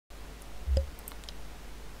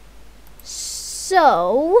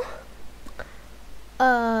So,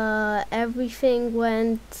 everything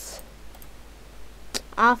went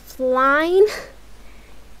offline.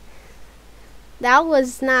 That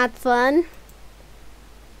was not fun.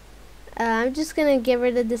 I'm just gonna get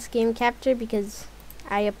rid of this game capture because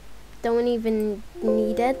I don't even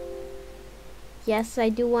need it. Yes, I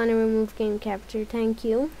do want to remove game capture, thank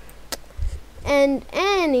you. And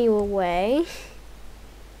anyway,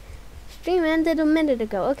 stream ended a minute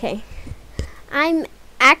ago. Okay, I'm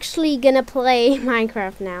actually gonna play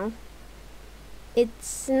Minecraft now.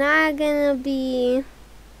 It's not gonna be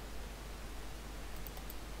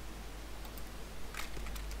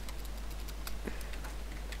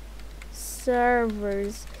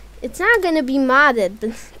servers. It's not gonna be modded,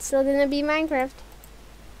 but it's still gonna be Minecraft.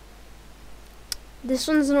 This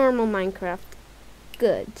one's normal Minecraft.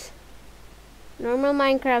 Good. Normal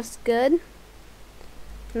Minecraft's good.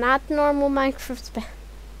 Not normal Minecraft's bad.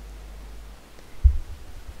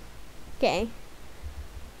 Okay.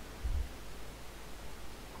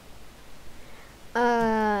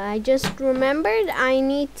 I just remembered I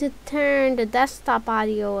need to turn the desktop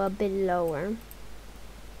audio a bit lower.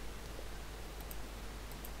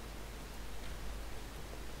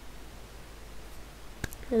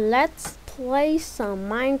 Let's play some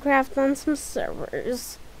Minecraft on some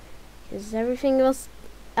servers, because everything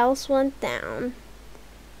else went down.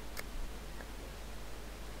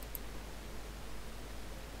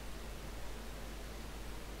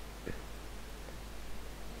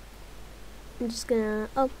 I'm just gonna,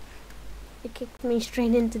 oh, it kicked me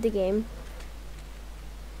straight into the game.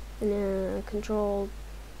 And control,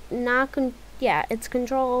 yeah, it's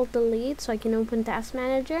control delete, so I can open task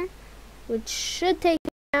manager, which should take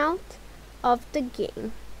me out of the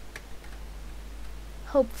game.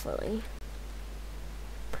 Hopefully.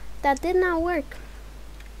 That did not work.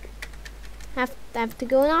 Have to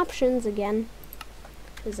go in options again,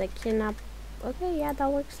 because I cannot. Okay, yeah,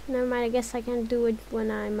 that works. Never mind. I guess I can do it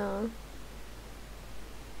when I'm okay,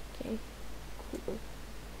 cool.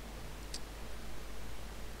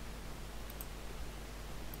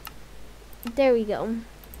 There we go.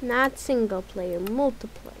 Not single player,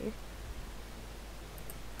 multiplayer.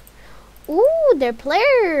 Ooh, their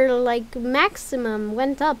player like maximum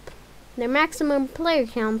went up. Their maximum player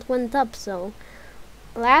count went up. So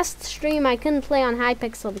last stream I couldn't play on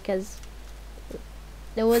Hypixel because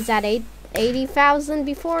there was at 80,000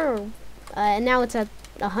 before, and now it's at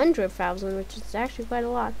 100,000, which is actually quite a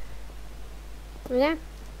lot. Yeah.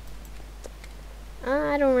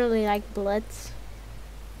 I don't really like Blitz.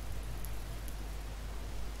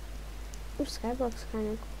 Ooh, Skyblock's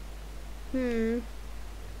kind of cool.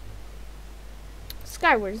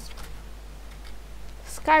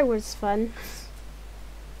 Skyward's fun.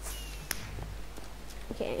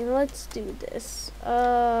 Okay, let's do this.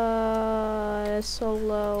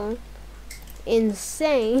 Solo.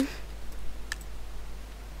 Insane.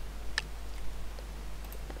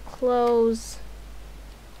 Close.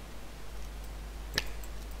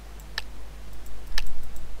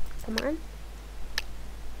 Come on.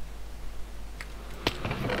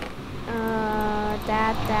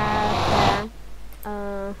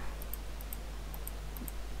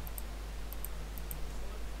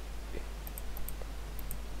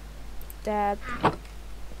 That.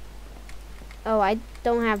 Oh, I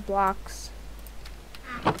don't have blocks.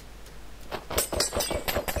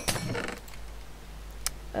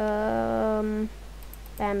 Bam,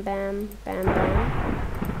 bam, bam,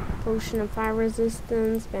 bam. Potion of fire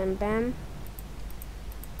resistance, bam, bam.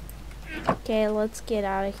 Okay, let's get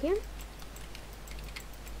out of here.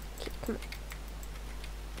 Okay, come on.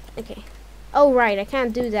 Okay. Oh, right, I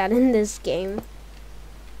can't do that in this game.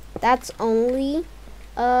 That's only,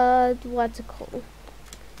 what's it called?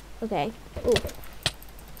 Okay. Ooh.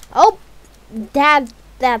 Oh! That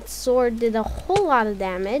sword did a whole lot of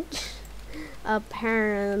damage.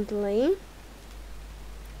 Apparently.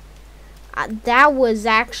 That was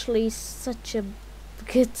actually such a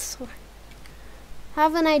good sword.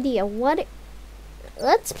 Have an idea.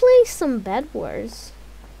 Let's play some Bed Wars.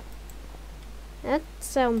 That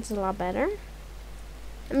sounds a lot better.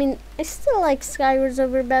 I mean, I still like Skywars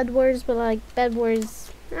over Bed Wars, but like Bed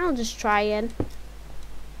Wars, I'll just try it.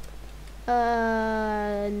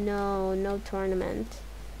 No tournament.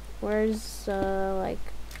 Where's like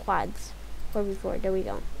quads? 4v4. There we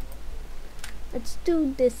go. Let's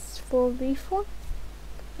do this 4v4.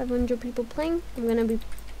 500 people playing. I'm gonna be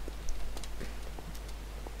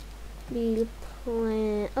playing.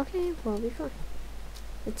 Okay, 4v4.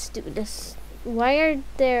 Let's do this. Why are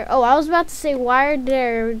there? Oh, I was about to say, why are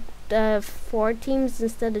there 4 teams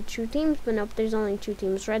instead of 2 teams? But nope, there's only 2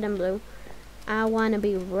 teams, red and blue. I wanna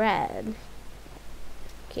be red.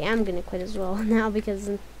 Okay, I'm gonna quit as well now because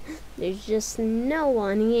there's just no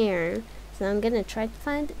one here. So I'm gonna try to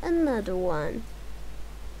find another one.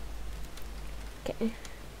 Okay.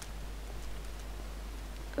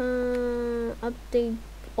 Update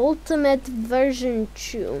Ultimate version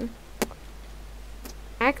 2.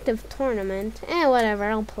 Active tournament. Whatever,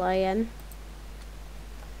 I'll play it.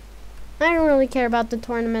 I don't really care about the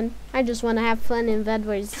tournament. I just want to have fun in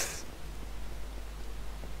Bedwars.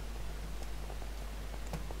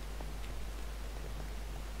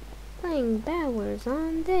 Playing Bedwars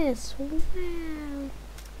on this. Wow.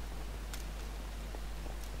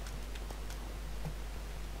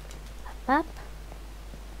 Up.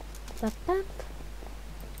 Up, up.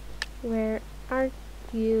 Where are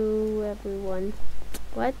you, everyone?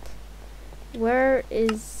 What? Where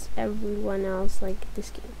is everyone else like this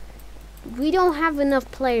game? We don't have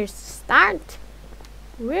enough players to start.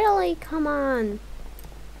 Really? Come on.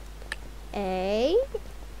 A.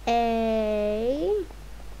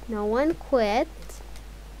 No one quit.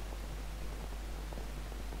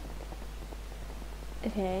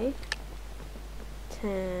 Okay.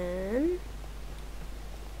 10.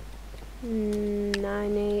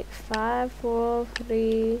 9, 8, 5, 4,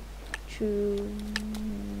 3, 2,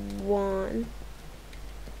 1.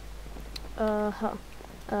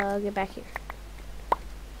 Get back here.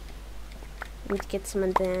 Need to get some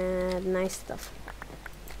of that nice stuff.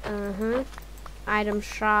 Item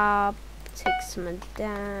shop. Take some of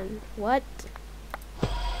that. What?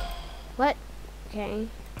 What? Okay.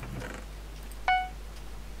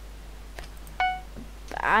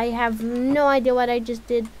 I have no idea what I just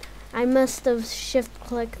did. I must have shift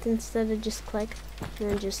clicked instead of just click.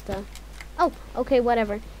 And then just oh, okay,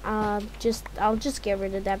 whatever. I'll just get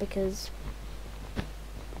rid of that because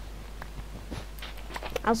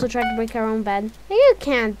I also tried to break our own bed. You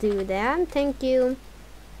can't do that. Thank you.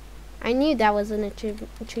 I knew that was an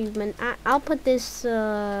achievement. I'll put this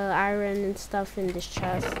iron and stuff in this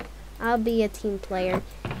chest. I'll be a team player.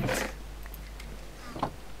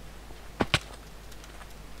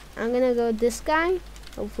 I'm gonna go this guy.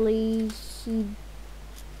 Hopefully he...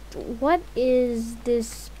 What is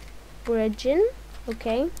this bridging?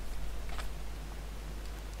 Okay.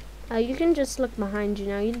 You can just look behind you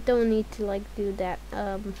now. You don't need to like do that.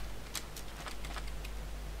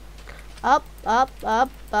 Up, up,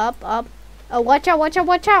 up, up, up. Oh, watch out, watch out,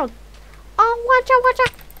 watch out. Oh, watch out, watch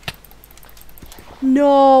out.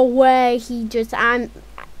 No way. He just...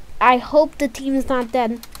 I hope the team's not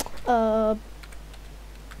dead. Blue.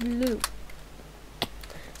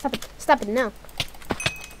 Stop it. Stop it now.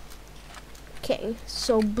 Okay,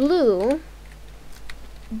 so blue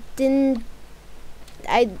didn't...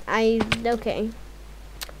 okay.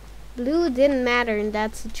 Blue didn't matter in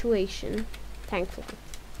that situation, thankfully.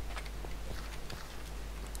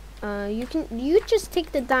 You just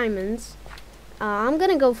take the diamonds. I'm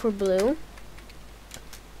gonna go for blue.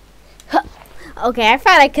 Huh. Okay, I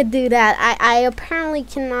thought I could do that. I apparently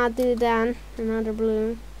cannot do that. Another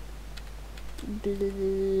blue.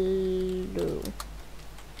 Blue.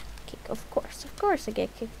 Okay, of course I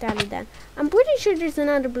get kicked out of that. I'm pretty sure there's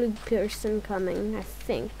another blue person coming, I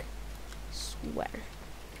think. Swear.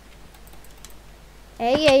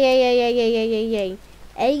 Hey.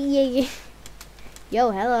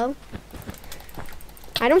 Yo, hello.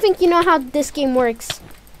 I don't think you know how this game works.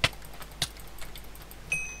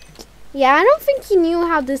 Yeah, I don't think you knew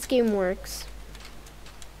how this game works.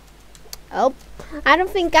 Oh, I don't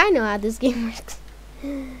think I know how this game works.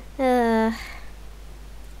 I'm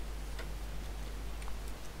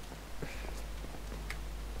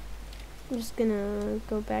just gonna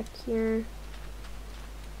go back here.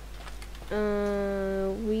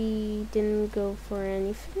 We didn't go for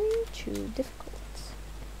anything too difficult.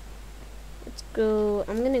 Let's go.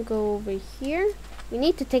 I'm gonna go over here. We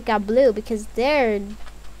need to take out blue because they're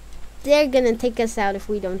gonna take us out if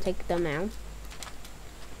we don't take them out.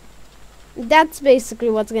 That's basically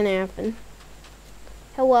what's gonna happen.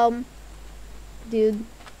 Hello, dude.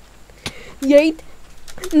 Yeet.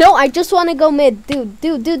 No, I just want to go mid, dude.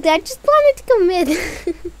 I just wanted to go mid.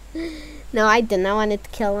 No, I didn't. I wanted to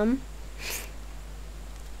kill him.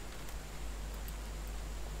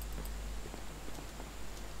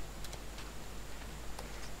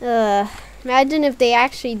 Imagine if they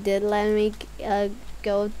actually did let me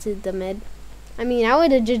go to the mid. I mean, I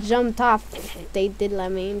would have just jumped off if they did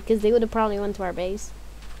let me, because they would have probably went to our base.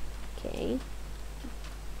 Okay.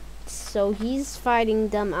 So he's fighting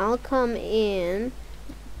them. I'll come in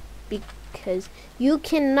because you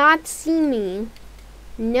cannot see me.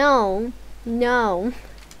 No.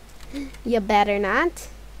 You better not.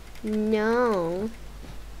 No.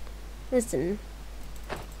 Listen.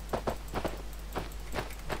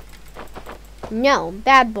 No,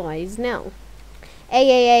 bad boys, no.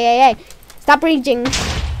 Hey. Stop reaching.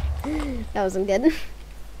 That wasn't good.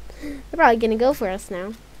 They're probably gonna go for us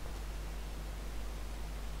now.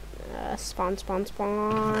 Spawn.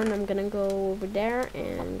 I'm gonna go over there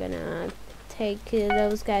and I'm gonna take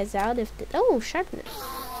those guys out. Oh, sharpness.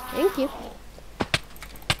 Thank you.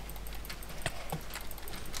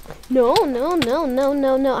 No.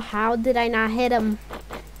 How did I not hit him?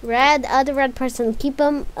 Other red person. Keep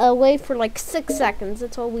him away for like 6 seconds.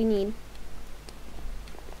 That's all we need.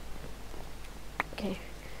 Okay.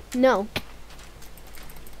 No.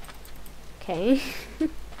 Okay.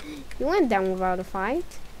 You went down without a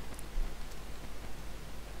fight.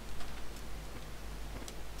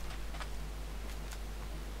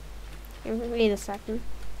 Wait a second.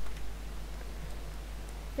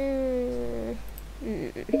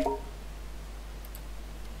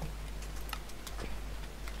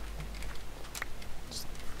 Just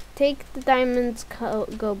take the diamonds,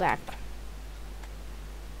 go back.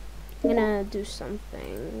 I'm gonna do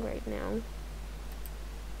something right now.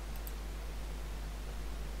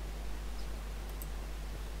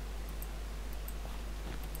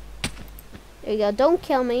 There you go. Don't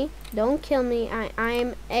kill me. Don't kill me.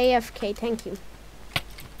 I'm AFK. Thank you.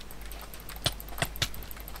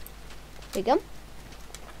 There you go.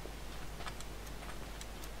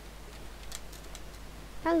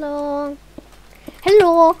 Hello.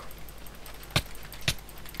 Hello.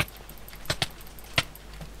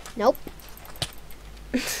 Nope.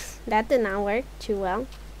 That did not work too well.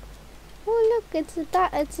 Oh look, it's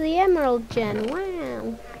the emerald gen.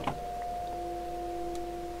 Wow.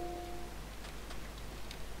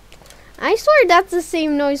 I swear that's the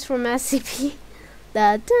same noise from SCP.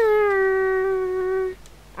 I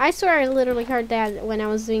swear I literally heard that when I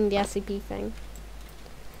was doing the SCP thing.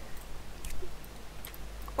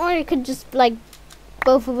 Or it could just like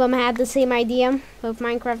both of them had the same idea, both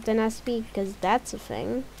Minecraft and SCP, because that's a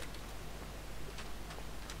thing.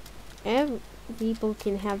 People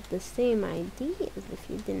can have the same ideas if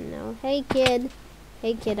you didn't know. Hey kid,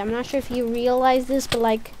 I'm not sure if you realize this, but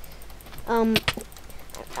like,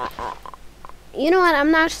 you know what?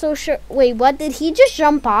 I'm not so sure. Wait, what? Did he just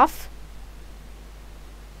jump off?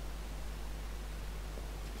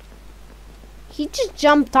 He just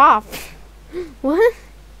jumped off. What?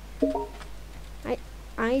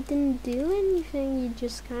 I didn't do anything. You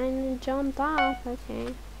just kind of jumped off.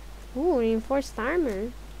 Okay. Ooh, reinforced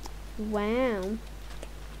armor. Wow.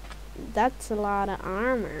 That's a lot of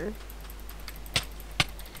armor.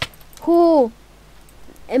 Ooh.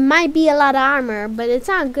 It might be a lot of armor, but it's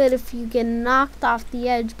not good if you get knocked off the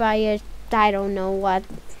edge by a, I don't know what,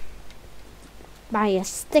 by a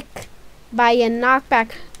stick, by a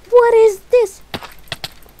knockback. What is this?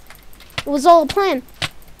 It was all planned.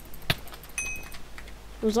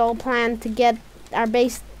 It was all planned to get our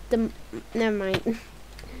base. Never mind.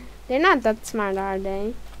 They're not that smart, are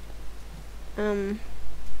they? Did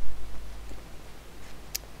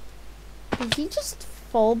he just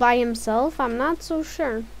fall by himself? I'm not so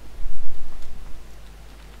sure.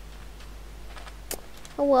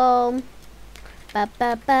 Oh well. Ba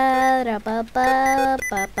ba ba da ba ba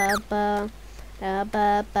ba ba ba da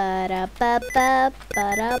ba ba da ba ba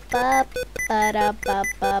ba da ba ba da ba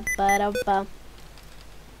ba ba da ba.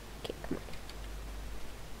 Okay, come on.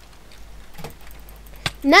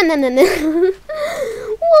 No.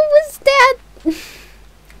 What was that?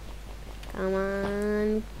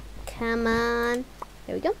 Come on.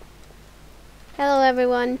 There we go. Hello,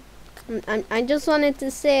 everyone. I just wanted to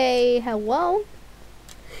say hello.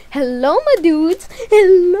 Hello, my dudes.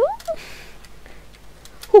 Hello.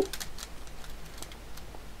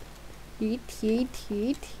 Heat.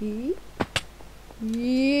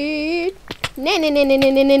 No.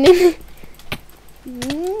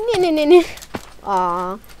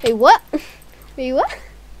 Aw. Wait, what?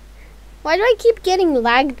 Why do I keep getting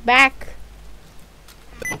lagged back?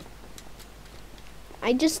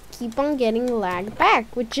 I just keep on getting lagged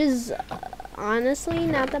back, which is honestly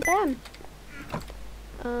not that bad.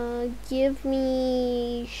 Give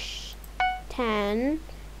me 10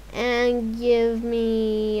 and give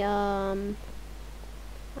me I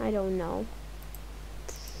don't know,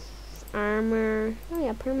 armor. Oh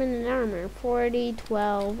yeah, permanent armor. 40,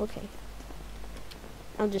 12. Okay.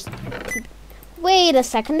 I'll just keep. Wait a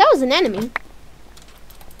second, that was an enemy.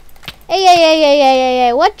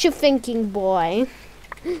 Hey, what you thinking, boy?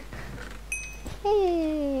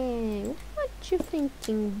 Hey, what you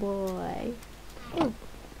thinking, boy? Ooh.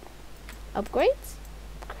 Upgrades?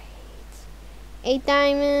 Great. 8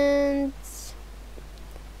 diamonds.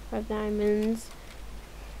 5 diamonds.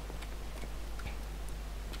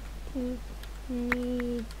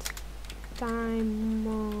 Need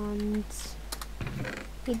Diamonds.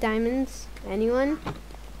 Need diamonds? Anyone?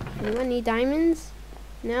 Anyone need diamonds?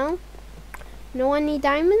 No? No one need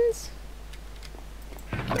diamonds?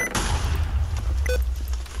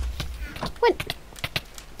 What?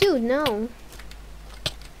 Dude, no.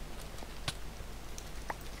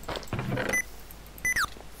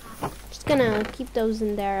 Just gonna keep those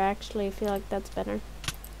in there, actually. I feel like that's better.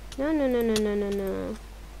 No, no, no, no, no, no, no.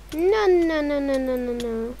 No, no, no, no, no, no,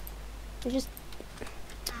 no. I just...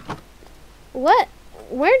 What?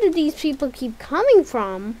 Where do these people keep coming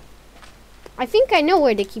from? I think I know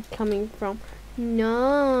where they keep coming from.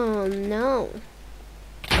 No, no.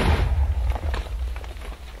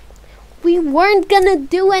 We weren't gonna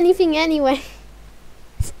do anything anyway.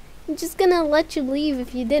 I'm just gonna let you leave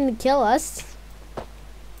if you didn't kill us.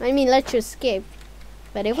 I mean, let you escape.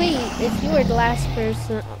 But if you were the last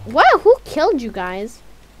person... Wow, who killed you guys?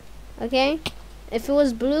 Okay. If it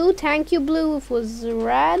was blue, thank you, blue. If it was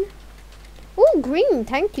red... Oh, green.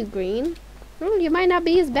 Thank you, green. Oh, you might not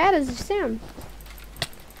be as bad as you sound.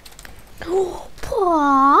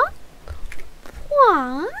 What?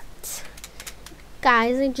 What?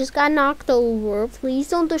 Guys, I just got knocked over. Please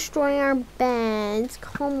don't destroy our beds.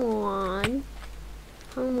 Come on.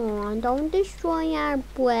 Come on. Don't destroy our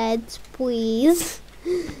beds, please.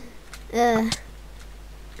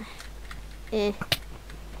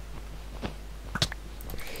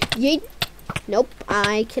 Yeet. Nope,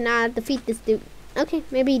 I cannot defeat this dude. Okay,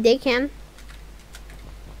 maybe they can.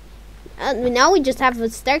 Now we just have a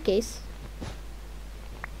staircase.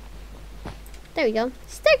 There we go.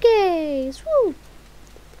 Staircase! Woo!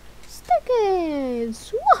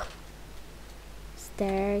 Staircase! Woo!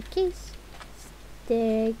 Staircase.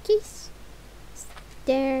 Staircase.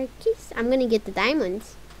 Staircase. I'm gonna get the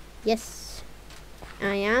diamonds. Yes.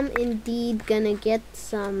 I am indeed gonna get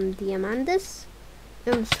some diamantes.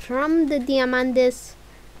 And from the diamantes,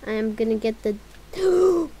 I am gonna get the...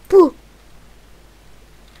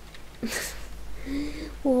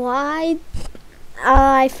 Why?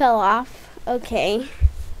 I fell off. Okay.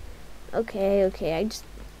 Okay, okay, I just...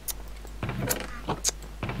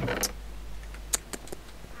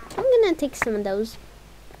 I'm gonna take some of those.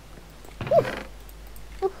 Ooh.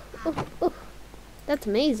 Ooh, ooh, ooh. That's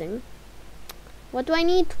amazing. What do I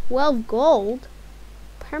need? 12 gold.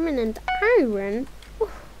 Permanent iron. Ooh,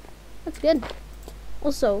 that's good.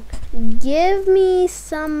 Also, give me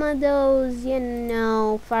some of those, you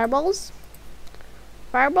know, fireballs.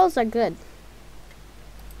 Fireballs are good.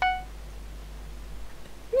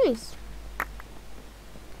 Nice.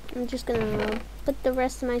 I'm just gonna put the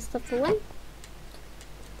rest of my stuff away.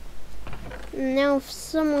 Now if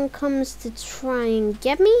someone comes to try and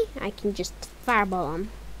get me, I can just fireball them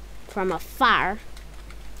from afar.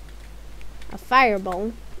 A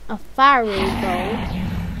fireball. A fireball.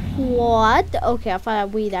 What? Okay, I thought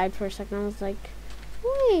we died for a second. I was like,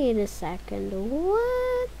 wait a second.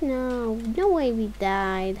 What? No. No way we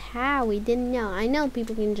died. How? We didn't know. I know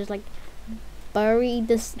people can just like bury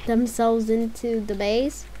themselves into the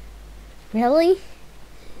base. Really?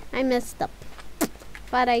 I messed up.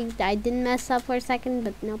 But I didn't mess up for a second,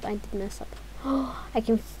 but nope, I did mess up. Oh, I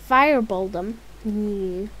can fireball them.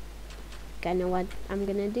 Yeah. I know what I'm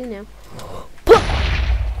gonna do now.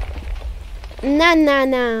 Nah, nah,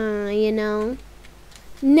 nah, you know.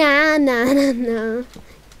 Nah, nah, nah, nah.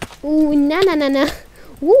 Ooh, nah, nah, nah, nah.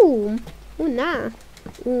 Ooh, ooh, nah.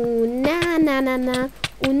 Ooh, nah, nah, nah, nah.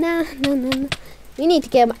 Ooh, nah, nah, nah, nah. We need to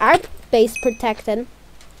get our base protected.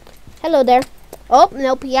 Hello there. Oh,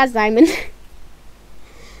 nope, he has diamond.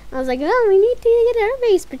 I was like, oh, we need to get our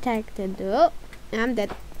base protected. Oh, I'm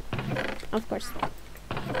dead. Of course.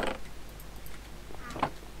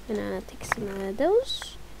 Gonna take some of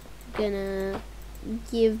those. Gonna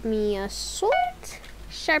give me a sword.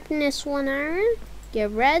 Sharpness 1 iron.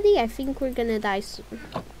 Get ready. I think we're gonna die soon.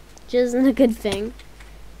 Which isn't a good thing.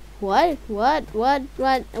 What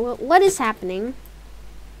is happening?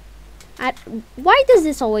 Why does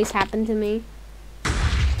this always happen to me?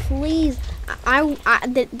 Please.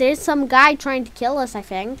 There's some guy trying to kill us, I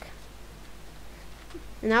think.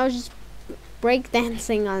 And I was just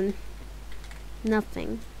breakdancing on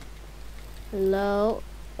nothing. Hello?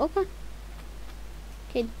 Okay.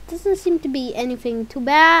 Okay, doesn't seem to be anything too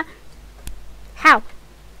bad. How?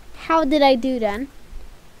 How did I do that?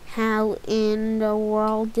 How in the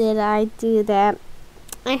world did I do that?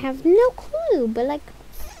 I have no clue, but like...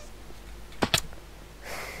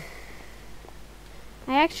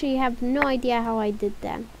 I actually have no idea how I did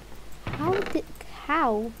that. How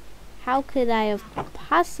could I have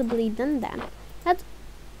possibly done that? That's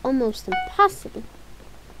almost impossible.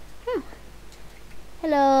 Huh.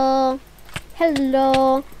 Hello.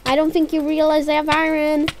 Hello. I don't think you realize I have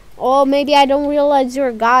iron. Or maybe I don't realize you're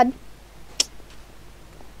a god.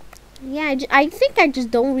 Yeah, I think I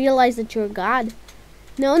just don't realize that you're a god.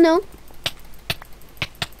 No, no.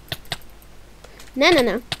 No, no,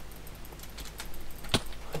 no.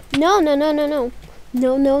 No, no, no, no, no.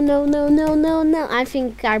 No, no, no, no, no, no, no. I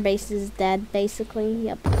think our base is dead, basically.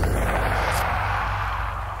 Yep.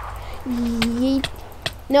 Yeet.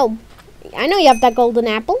 No. I know you have that golden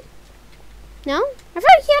apple. No? I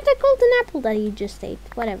thought you had that golden apple that you just ate.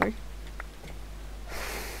 Whatever.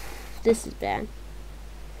 This is bad.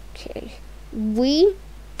 Okay. We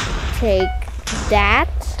take that.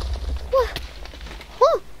 What?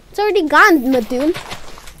 Oh, it's already gone, Madoon.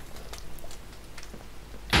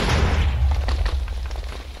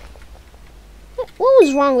 What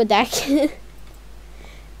was wrong with that kid?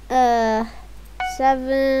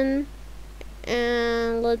 7.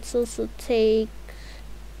 And let's also take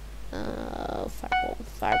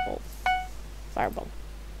fireball.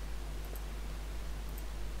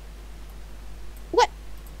 What?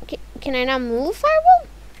 Can I not move fireball?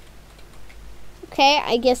 Okay,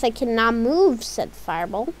 I guess I cannot move said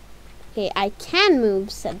fireball. Okay, I can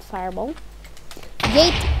move said fireball.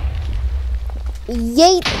 Yeet.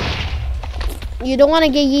 Yeet. You don't want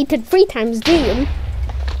to get yeeted 3 times, do you?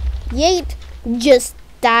 Yeet. Just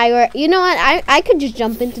die. Or you know what? I could just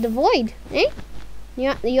jump into the void. Eh?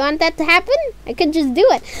 You want that to happen? I could just do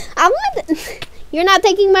it. I want. You're not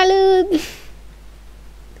taking my loot.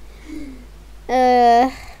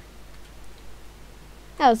 That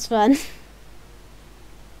was fun.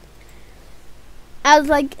 I was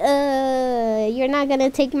like, you're not gonna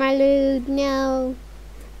take my loot. No,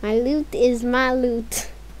 my loot is my loot,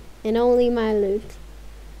 and only my loot.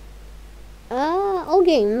 All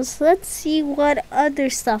games. Let's see what other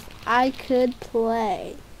stuff I could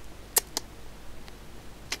play.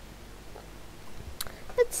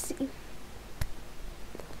 Let's see.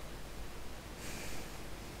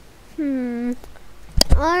 Or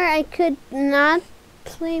I could not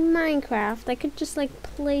play Minecraft. I could just like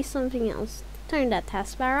play something else. Turn that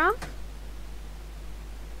taskbar off.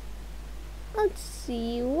 Let's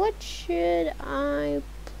see. What should I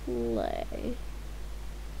play?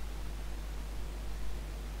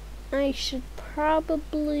 I should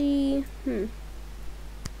probably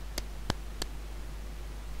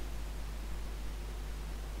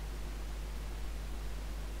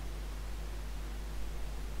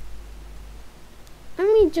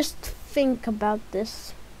Let me just think about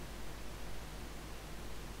this.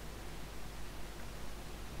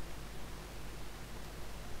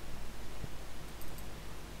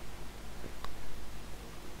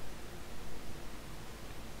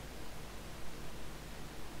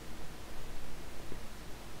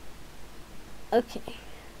 Okay.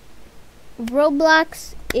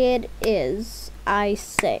 Roblox it is, I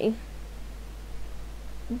say.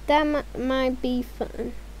 That might be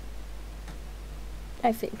fun.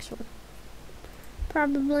 I think so.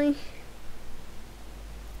 Probably.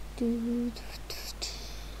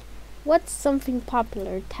 What's something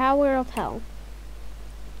popular? Tower of Hell.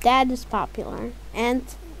 That is popular. And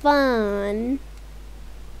fun.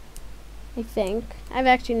 I think. I've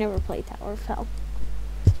actually never played Tower of Hell.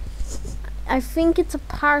 I think it's a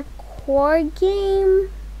parkour game.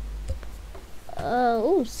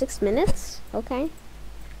 Oh, 6 minutes. Okay.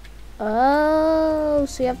 Oh,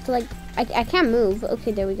 so you have to like, I can't move.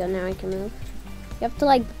 Okay, there we go. Now I can move. You have to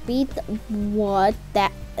like beat what?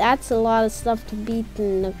 That's a lot of stuff to beat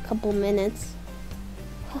in a couple minutes.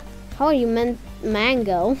 How are you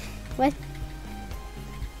mango? What?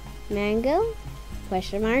 Mango?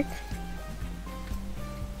 Question mark.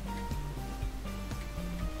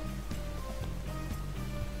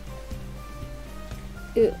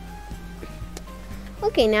 Ew.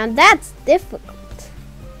 Okay, now that's difficult.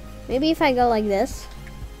 Maybe if I go like this.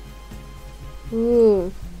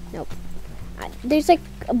 Ooh, nope. There's like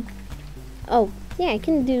oh, yeah, I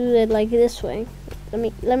can do it like this way.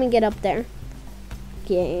 Let me get up there.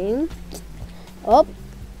 Game. Oh,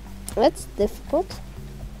 that's difficult.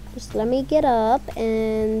 Just let me get up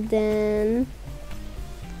and then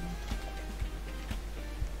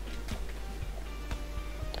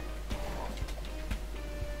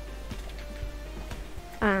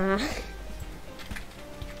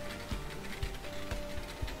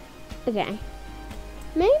okay.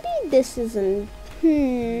 Maybe this isn't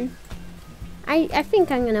I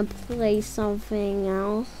think I'm gonna play something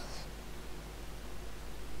else.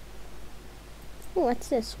 Oh, what's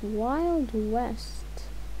this? Wild West.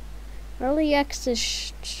 Early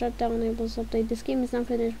access shutdown enables update. This game is not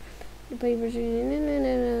finished.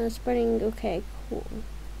 No. Spreading. Okay, cool.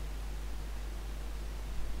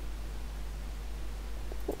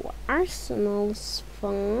 Arsenal's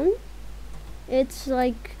fun. It's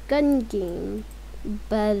like gun game,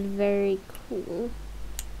 but very cool.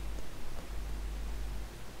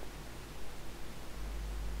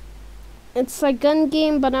 It's like gun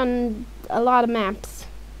game, but on a lot of maps.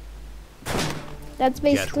 That's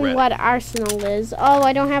basically what Arsenal is. Oh,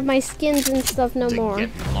 I don't have my skins and stuff no more.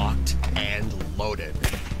 Get locked and loaded.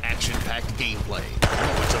 Action-packed gameplay.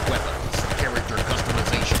 Loads of weapons. Character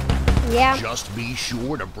customization. Yeah. Just be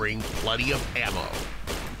sure to bring plenty of ammo.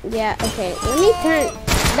 Yeah, okay. Let me turn...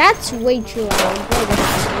 That's way too loud. Wait a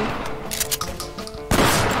second.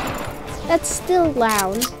 That's still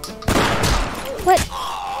loud. What?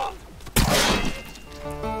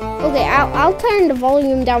 Okay, I'll turn the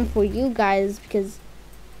volume down for you guys because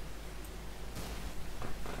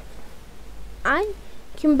I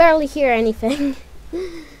can barely hear anything.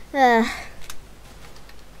 There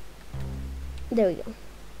we go.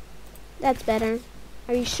 That's better.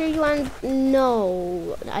 Are you sure you want?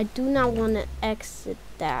 No, I do not want to exit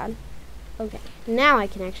that. Okay, now I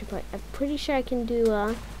can actually play. I'm pretty sure I can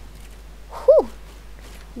do whew.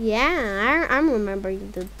 Yeah, I'm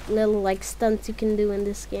remembering the little like stunts you can do in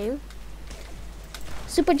this game.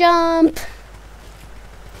 Super jump.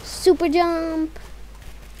 Super jump.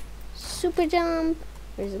 Super jump.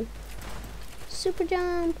 Where is it? Super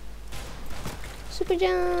jump. Super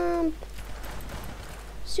jump.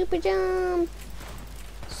 Super jump.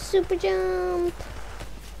 Super jump.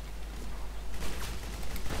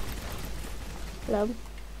 Hello.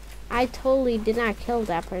 I totally did not kill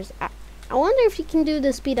that person. I wonder if you can do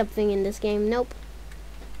the speed up thing in this game. Nope.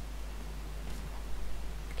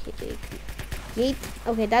 Okay, yeet.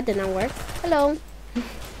 Okay, that did not work. Hello.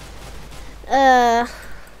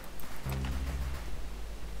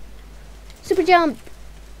 Super jump.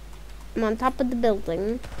 I'm on top of the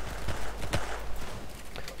building.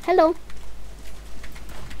 Hello.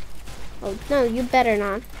 Oh, no, you better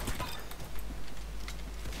not.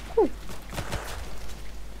 Ooh.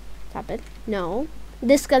 Stop it. No.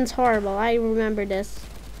 This gun's horrible. I remember this.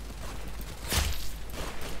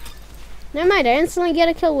 Never mind, I instantly get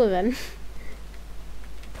a kill with it.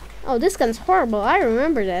 Oh, this gun's horrible. I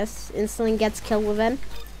remember this. Instantly gets killed with it.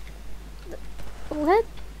 What?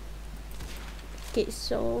 Okay,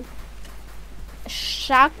 so...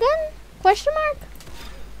 Shotgun? Question mark?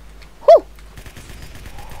 Whoo!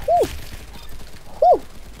 Whoo! Whoo!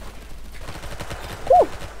 Whoo!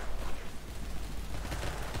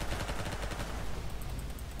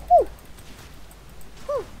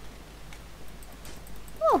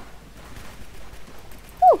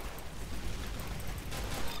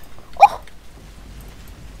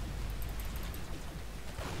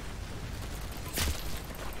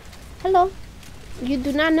 Hello. You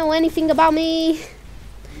do not know anything about me.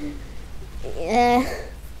 Yeah.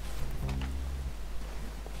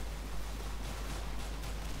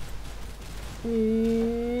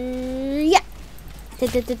 Yeah.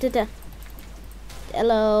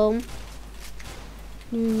 Hello.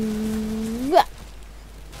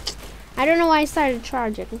 I don't know why I started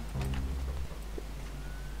charging.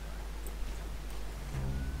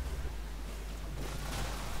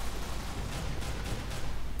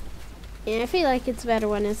 Yeah, I feel like it's better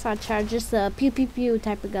when it's not charged. Just a pew pew pew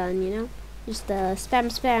type of gun, you know? Just a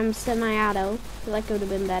spam spam semi-auto. I feel like it would have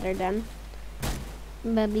been better then.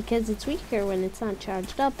 But because it's weaker when it's not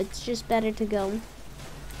charged up, it's just better to go.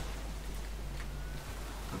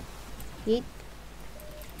 Yeet.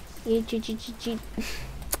 Yeet, yeet, yeet, yeet, yeet.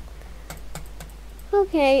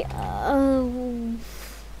 Okay,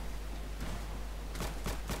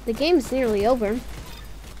 the game's nearly over.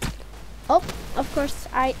 Oh, of course,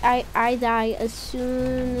 I die as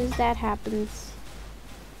soon as that happens.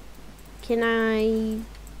 Can I?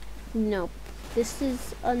 Nope. This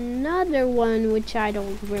is another one which I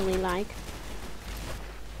don't really like.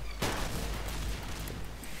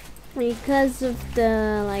 Because of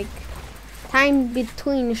the, like, time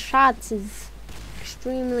between shots is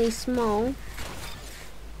extremely small.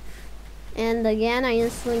 And again, I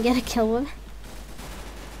instantly get a kill with it.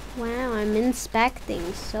 Wow, I'm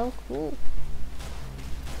inspecting. So cool.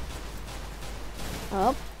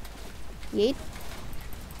 Up. Yeet.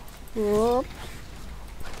 Whoop.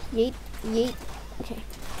 Yeet. Yeet. Okay.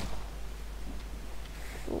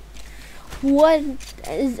 What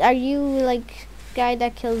is, are you like guy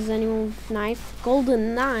that kills anyone with knife?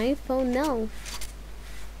 Golden knife? Oh no.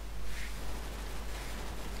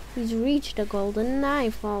 He's reached a golden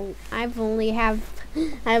knife. Well, I've only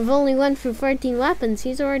won for 13 weapons.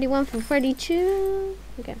 He's already won for 32.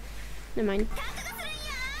 Okay, never mind.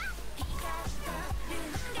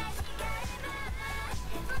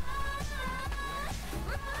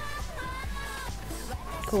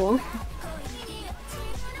 cool.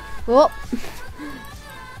 Oh.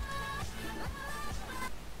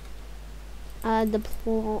 The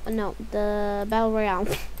Battle Royale.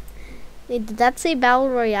 Wait, did that say Battle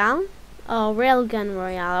Royale? Oh, Railgun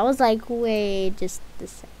Royale. I was like, wait, just a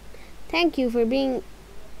sec. Thank you for being...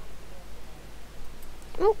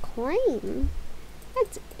 Oh, claim.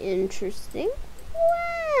 That's interesting.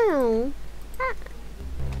 Wow. Ah.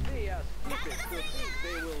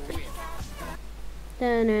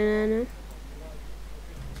 No.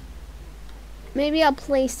 Maybe I'll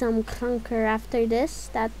play some Clunker after this.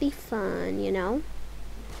 That'd be fun, you know.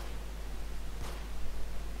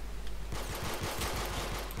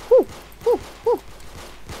 Whoo, whoo, whoo.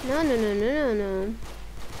 No.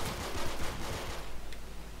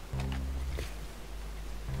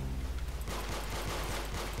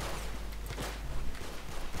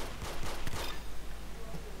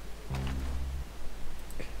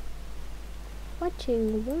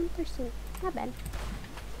 Watching 1%. Not bad.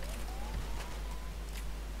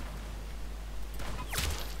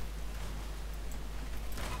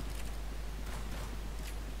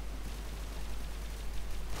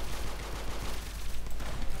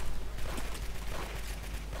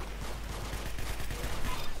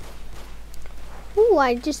 Ooh,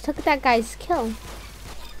 I just took that guy's kill.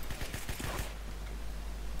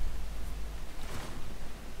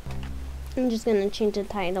 I'm just gonna change the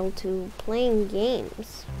title to Playing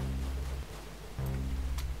Games.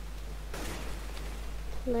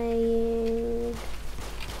 Playing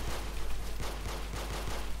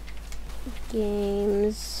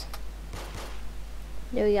Games.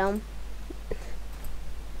 There we go.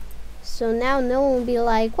 So now no one will be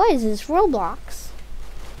like, what is this, Roblox?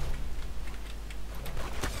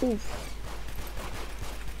 Oof.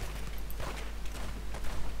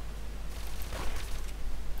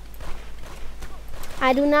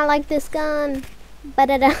 I do not like this gun.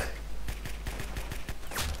 Ba-da-da.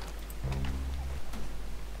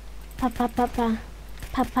 Pa-pa-pa-pa.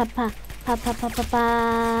 Pa-pa-pa.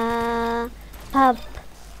 Pa-pa-pa-pa-pa. Pop.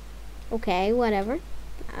 Okay, whatever.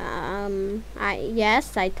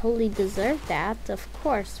 Yes, I totally deserve that. Of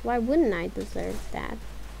course. Why wouldn't I deserve that?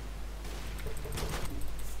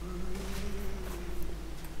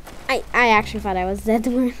 I actually thought I was dead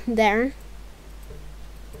there.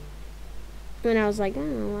 And I was like,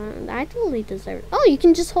 oh, I totally deserve it. Oh, you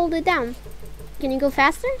can just hold it down. Can you go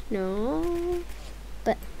faster? No.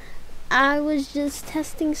 But I was just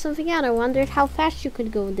testing something out. I wondered how fast you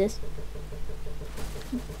could go with this.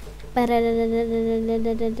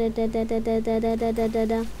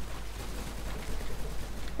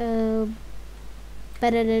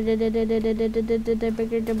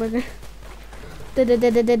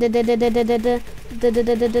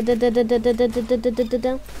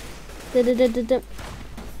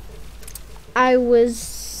 I was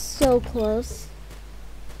so close.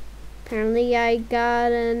 Apparently I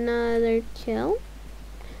got another kill.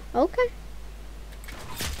 Okay.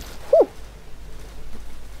 Whew.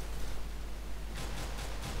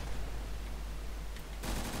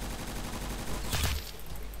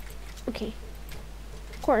 Okay.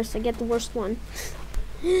 Of course, I get the worst one.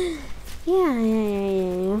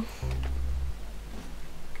 Yeah.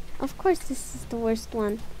 Of course this is the worst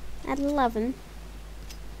one. At 11.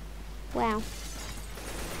 Wow.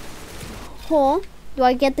 Oh, do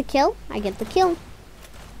I get the kill? I get the kill.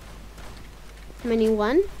 How many?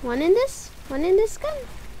 One? One in this? One in this gun?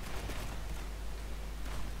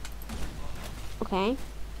 Okay.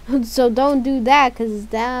 So don't do that, because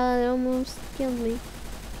that almost killed me.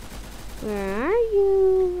 Where are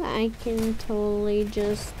you? I can totally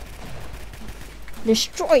just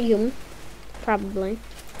destroy you. Probably.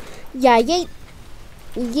 Yeah, yeet.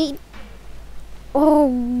 Yeet. Oh,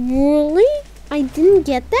 really? I didn't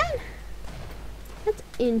get that? That's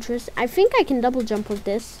interesting. I think I can double jump with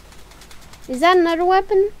this. Is that another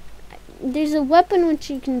weapon? There's a weapon which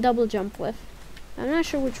you can double jump with. I'm not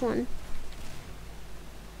sure which one.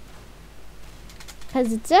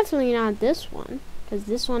 Because it's definitely not this one. Because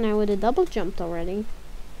this one I would have double jumped already.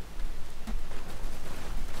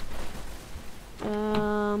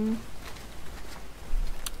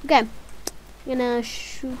 Okay. I'm gonna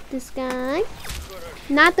shoot this guy.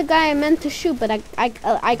 Not the guy I meant to shoot, but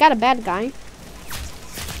I got a bad guy.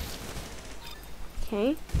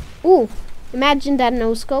 Okay. Ooh. Imagine that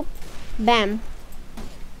no scope. Bam.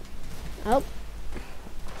 Oh.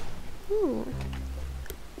 Ooh.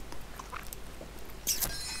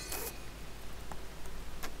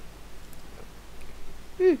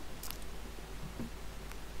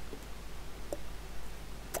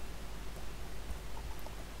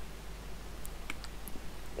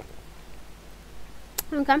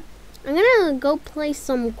 Okay. I'm gonna go play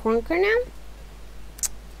some Crunker now.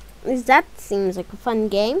 Because that seems like a fun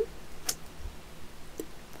game.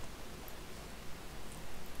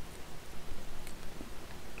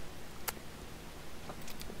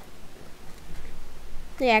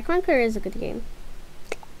 Yeah, Crunker is a good game.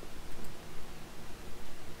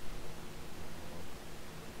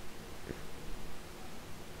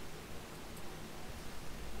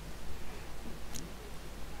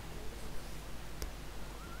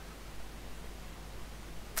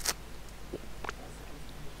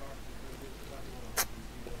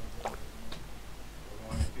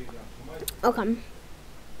 Okay.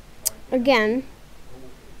 Again,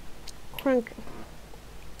 Crunker.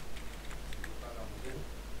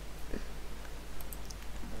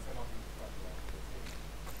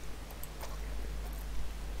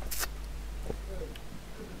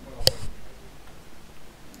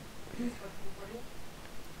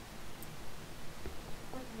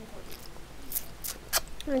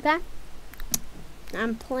 Okay.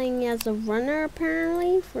 I'm playing as a runner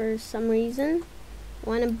apparently for some reason. I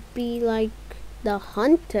want to be like the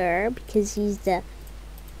hunter because he's the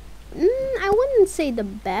I wouldn't say the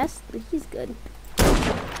best, but he's good.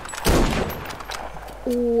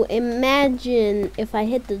 Ooh, imagine if I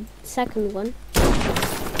hit the second one.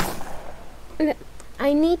 Okay,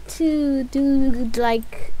 I need to do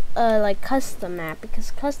like custom map because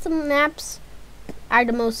custom maps are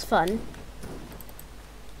the most fun.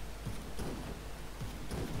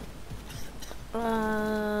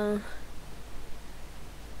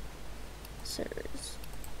 So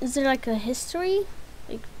is there like a history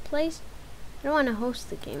place? I don't want to host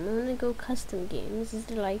the game. I want to go custom games. Is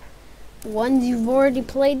there like ones you've already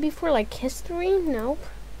played before, like history? Nope.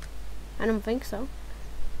 I don't think so.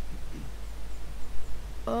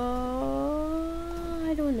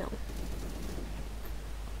 I don't know.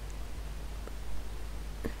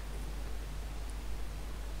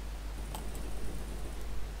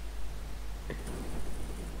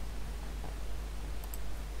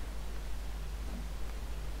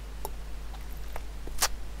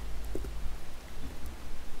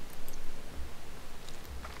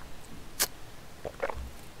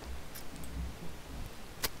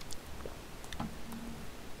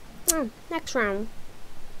 Next round.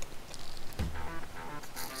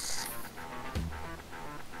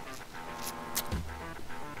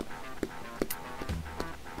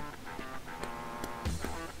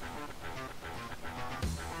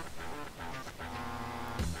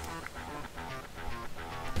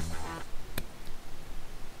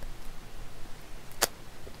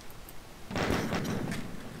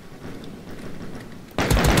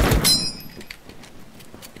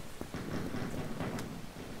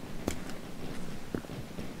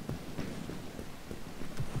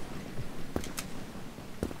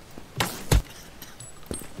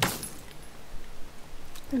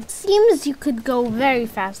 It seems you could go very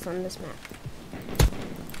fast on this map.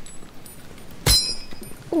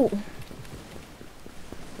 Ooh.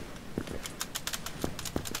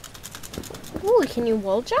 Ooh, can you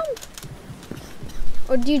wall jump?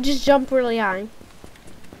 Or do you just jump really high?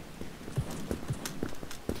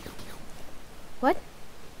 What?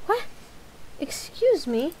 What? Excuse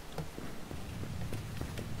me?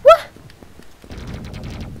 What?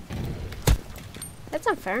 That's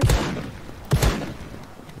not fair.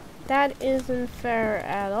 That isn't fair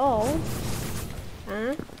at all.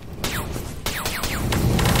 Huh?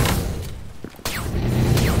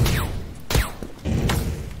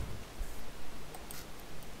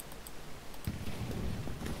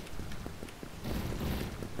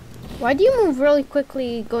 Why do you move really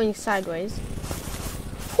quickly going sideways?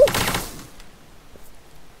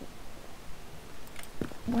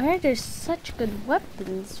 Why are there such good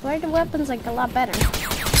weapons? Why are the weapons like a lot better?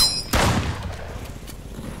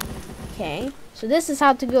 Okay, so this is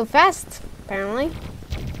how to go fast, apparently.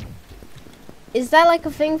 Is that like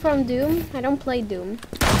a thing from Doom? I don't play Doom.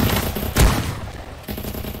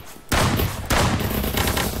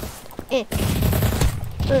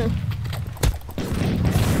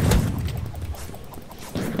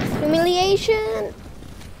 Humiliation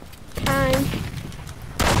time.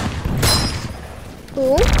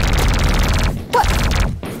 Ooh. What?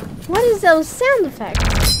 What is those sound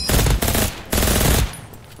effects?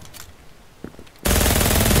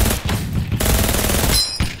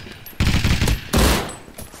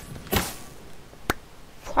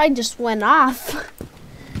 I just went off.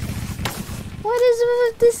 What is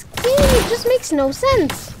with this game? It just makes no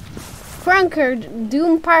sense. Crunker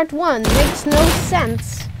Doom Part 1 makes no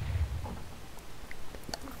sense.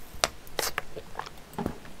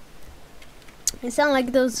 I sound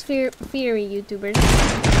like those Fury YouTubers.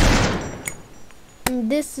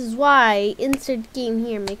 This is why insert game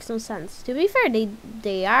here makes no sense. To be fair,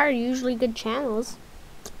 they are usually good channels.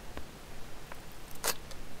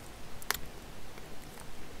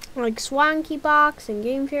 Like Swanky Box and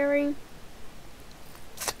Game Sharing.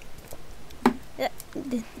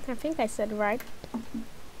 I think I said it right.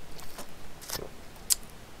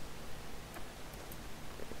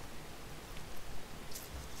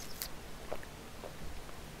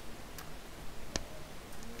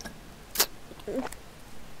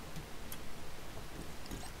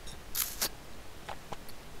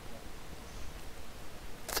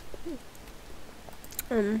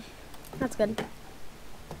 That's good.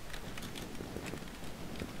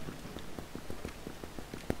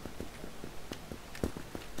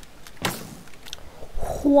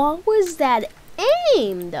 What was that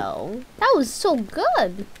aim, though? That was so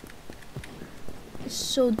good.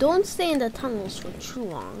 So don't stay in the tunnels for too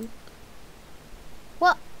long.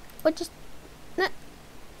 What just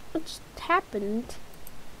happened?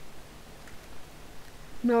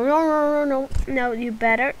 No, you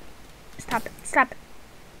better stop it.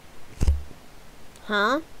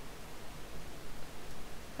 Huh?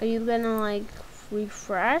 Are you gonna like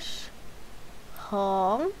refresh?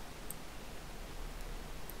 Huh?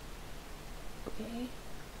 Okay.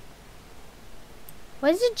 Why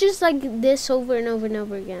is it just like this over and over and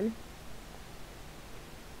over again?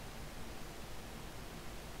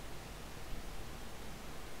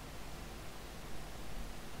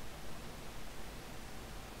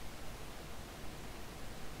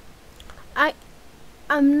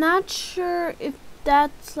 I'm not sure if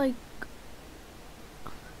that's like...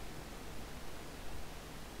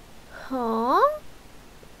 Huh?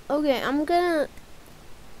 Okay,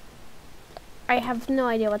 I have no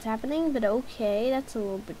idea what's happening, but okay, that's a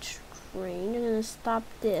little bit strange. I'm gonna stop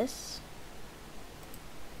this.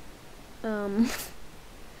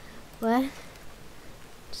 What?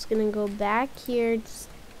 Just gonna go back here.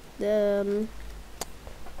 I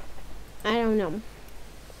don't know.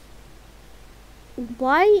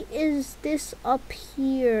 Why is this up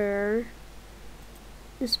here?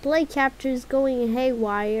 Display capture is going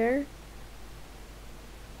haywire.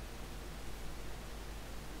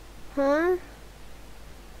 Huh?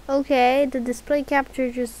 Okay, the display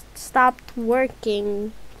capture just stopped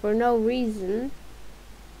working for no reason.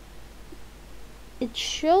 It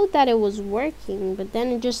showed that it was working, but then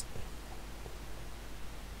it just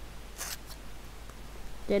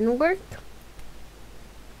didn't work.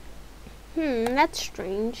 That's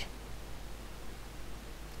strange.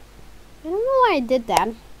 I don't know why I did that.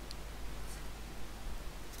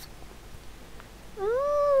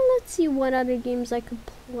 Let's see what other games I could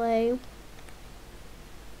play.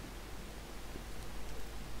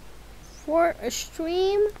 For a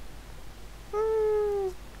stream?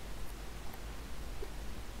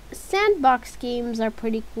 Sandbox games are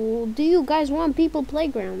pretty cool. Do you guys want People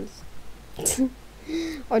Playgrounds?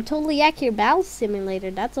 Or Totally Accurate Battle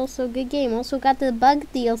Simulator. That's also a good game. Also got the bug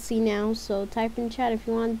DLC now, so type in chat if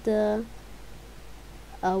you want the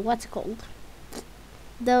what's it called?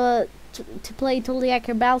 To play Totally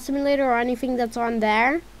Accurate Battle Simulator or anything that's on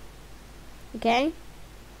there. Okay?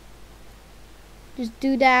 Just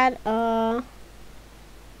do that. I'm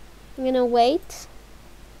gonna wait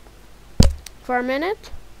for a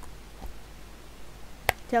minute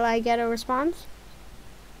till I get a response.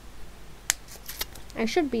 I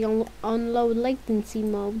should be on low latency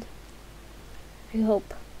mode. I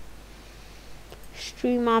hope.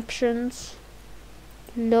 Stream options.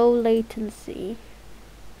 Low latency.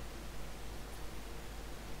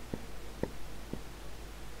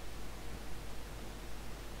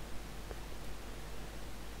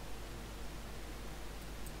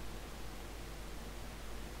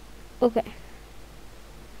 Okay.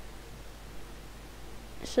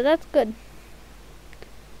 So that's good.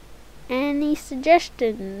 Any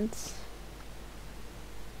suggestions?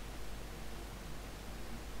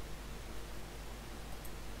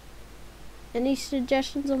 Any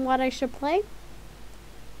suggestions on what I should play?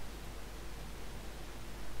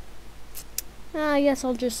 I guess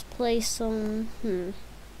I'll just play some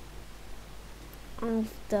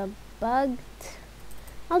of the bugged.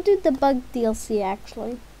 I'll do the bug DLC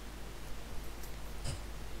actually.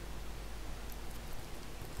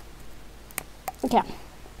 Okay.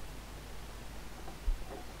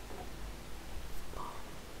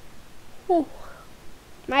 Whew.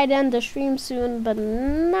 Might end the stream soon, but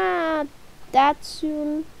not that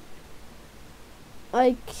soon.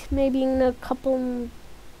 Like maybe in a couple,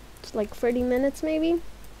 like 30 minutes maybe.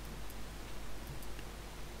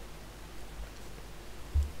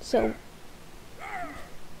 So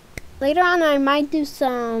Later on, I might do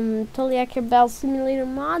some Totally Accurate Battle Simulator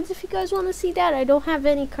mods if you guys want to see that. I don't have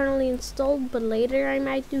any currently installed, but later I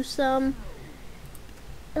might do some.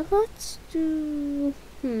 Let's do.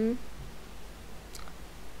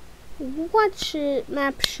 What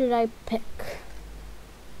map should I pick?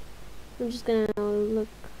 I'm just gonna look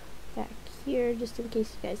back here just in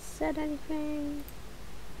case you guys said anything.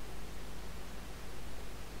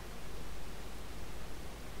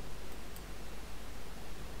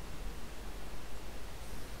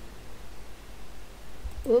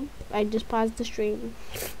 Oop, I just paused the stream.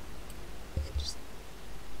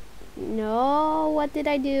 No, what did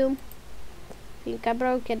I do? I think I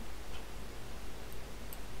broke it.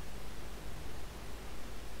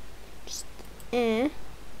 Just, there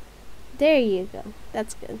you go.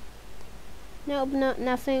 That's good. Nope, no,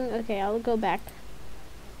 nothing. Okay, I'll go back.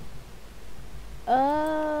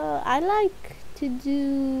 I like to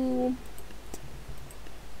do...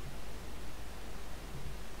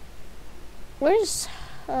 Where's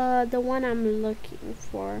the one I'm looking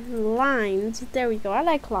for? Lines. There we go. I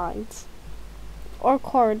like lines. Or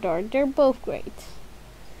corridor. They're both great.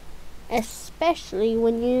 Especially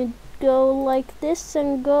when you go like this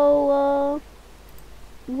and go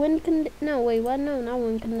not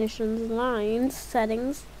win conditions, lines,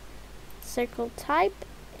 settings, circle type,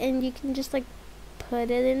 and you can just like put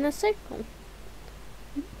it in a circle.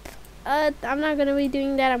 I'm not gonna be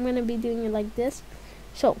doing that. I'm gonna be doing it like this.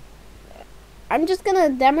 So I'm just gonna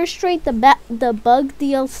demonstrate the bug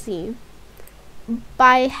DLC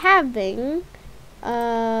by having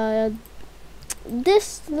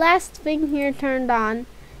this last thing here turned on.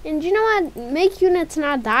 And you know what? Make units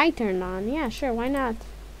not die turned on. Yeah, sure, why not?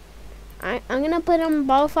 I'm gonna put them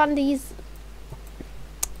both on these.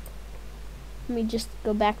 Let me just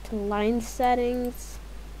go back to line settings.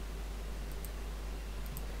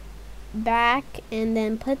 Back, and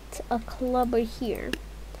then put a clubber here.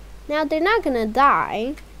 Now they're not gonna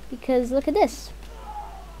die because look at this.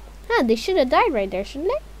 They should have died right there,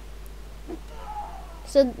 shouldn't they?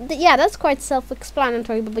 So yeah, that's quite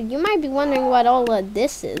self-explanatory. But you might be wondering what all of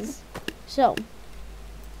this is. So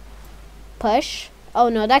push. Oh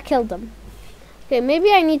no, that killed them. Okay,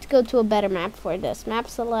 maybe I need to go to a better map for this. Map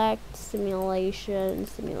select, simulation.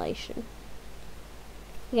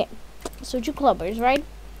 Okay, so 2 clubbers, right?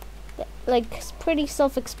 Like pretty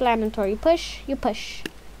self-explanatory. Push, you push.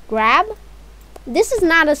 Grab. This is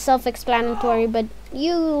not as self-explanatory, but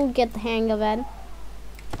you get the hang of it.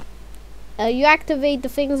 You activate the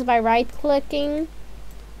things by right-clicking.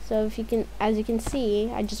 So if you can, as you can see,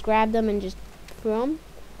 I just grabbed them and just threw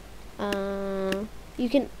them.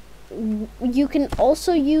 You can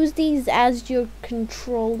also use these as your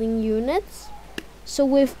controlling units. So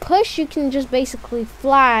with push, you can just basically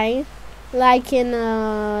fly, like in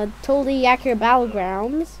Totally Accurate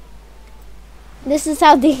Battlegrounds. This is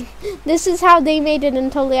how they made it in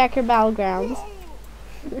Totally Accurate Battlegrounds.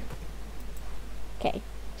 Okay,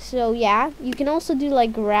 so yeah, you can also do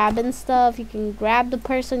like grab and stuff. You can grab the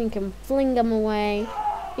person, you can fling them away.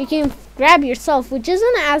 You can grab yourself, which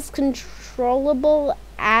isn't as controllable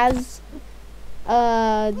as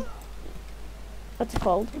what's it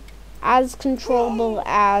called? As controllable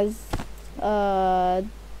as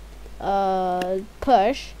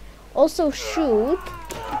push. Also shoot.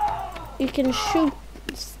 You can shoot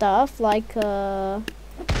stuff like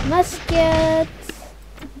musket,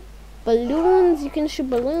 balloons. You can shoot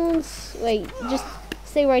balloons. Wait, just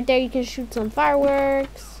stay right there. You can shoot some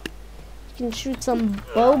fireworks. You can shoot some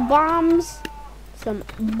bow bombs, some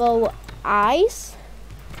bow ice.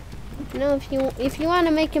 You know, if you want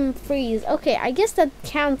to make him freeze. Okay, I guess that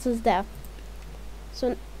counts as death.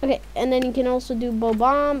 So okay, and then you can also do bow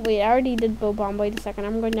bomb. Wait, I already did bow bomb. Wait a second,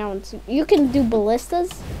 I'm going down. So you can do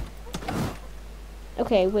ballistas.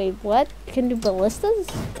 Okay, wait, what? You can do ballistas?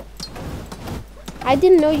 I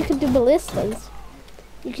didn't know you could do ballistas.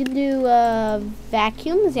 You can do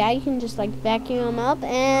vacuums. Yeah, you can just like vacuum them up,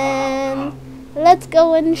 and let's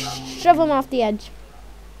go and shove them off the edge.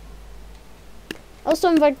 Also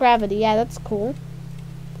invert gravity. Yeah, that's cool.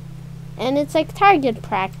 And it's like target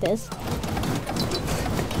practice,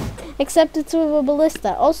 except it's with a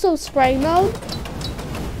ballista. Also spray mode.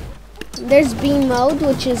 There's beam mode,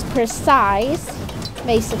 which is precise.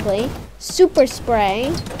 Basically, super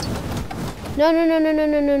spray. No,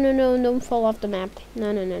 don't fall off the map.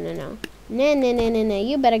 No.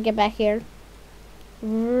 You better get back here.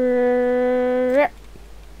 And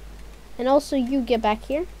also you get back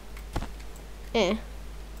here.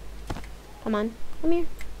 Come on, come here.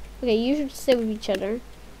 Okay, you should stay with each other.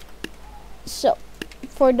 So,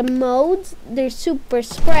 for the modes, there's super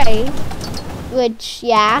spray. Which,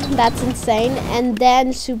 yeah, that's insane. And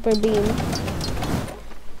then super beam.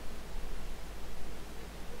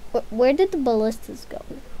 Where did the ballistas go?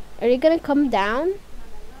 Are they gonna come down?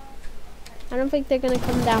 I don't think they're gonna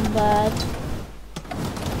come down, but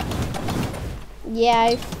yeah,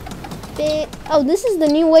 I think. Oh, this is the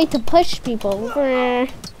new way to push people.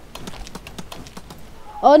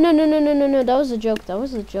 Oh no, that was a joke. That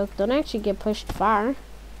was a joke. Don't actually get pushed far.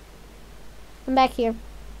 I'm back here.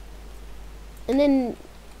 And then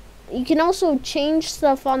you can also change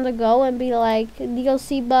stuff on the go and be like,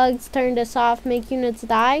 DLC bugs, turn this off, make units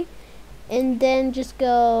die. And then just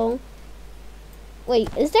go.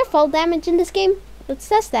 Wait, is there fall damage in this game? Let's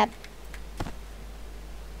test that.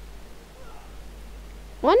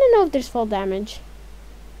 I want to know if there's fall damage.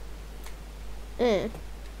 Okay,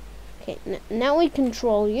 now we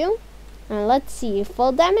control you. Let's see,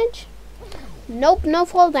 fall damage? Nope, no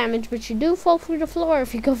fall damage, but you do fall through the floor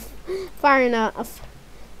if you go far enough.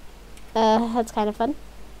 That's kind of fun.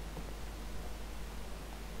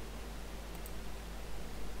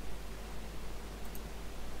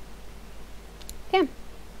 Okay.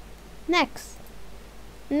 Next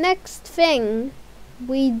thing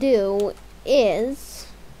we do is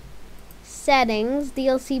settings,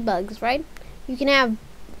 DLC bugs, right? You can have,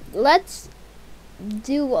 let's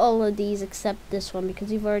do all of these except this one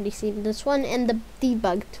because you've already seen this one, and the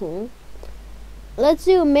debug tool. Let's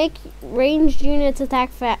do make ranged units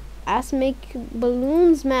attack fast, make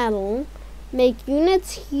balloons metal, make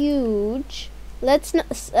units huge. Let's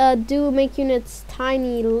do make units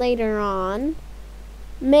tiny later on.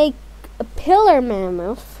 Make a pillar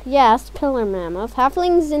mammoth. Yes, pillar mammoth.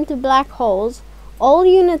 Halflings into black holes. All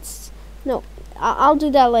units. No, I'll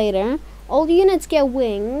do that later. All units get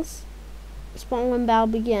wings. Spawn when battle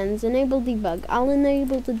begins. Enable debug. I'll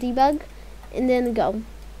enable the debug, and then go.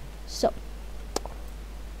 So,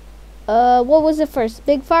 what was it first?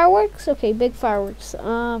 Big fireworks. Okay, big fireworks.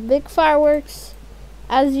 Big fireworks.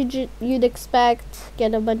 As you'd expect,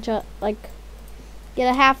 get a bunch of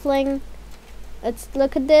get a halfling. Let's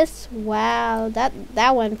look at this. Wow,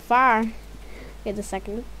 that went far. Wait a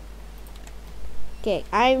second. Okay,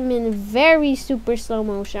 I'm in very super slow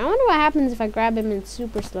motion. I wonder what happens if I grab him in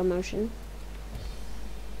super slow motion.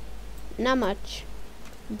 Not much.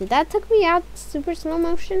 Did that took me out super slow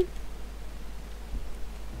motion?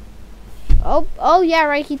 Oh yeah,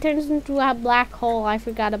 right. He turns into a black hole. I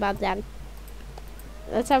forgot about that.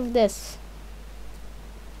 Let's have this.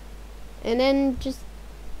 And then just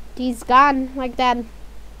he's gone like that.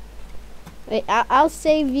 Wait, I'll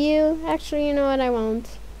save you. Actually, you know what? I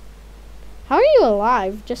won't. How are you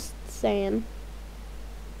alive? Just saying.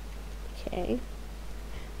 Okay.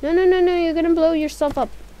 No, you're gonna blow yourself up.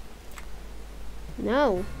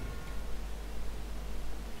 No.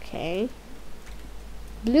 Okay.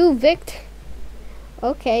 Blue Victor.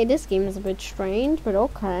 Okay, this game is a bit strange, but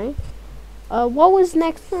okay. What was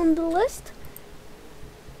next on the list?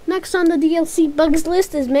 Next on the DLC bugs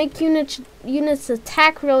list is make units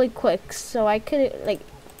attack really quick. So I could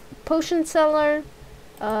potion seller,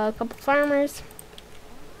 a couple farmers.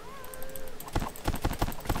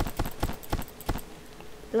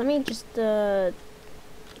 Let me just go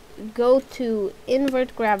to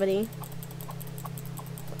invert gravity.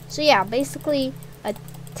 So yeah, basically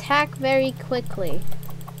attack very quickly.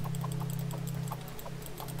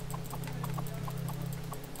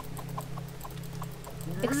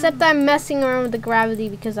 Except I'm messing around with the gravity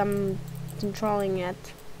because I'm controlling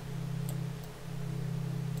it.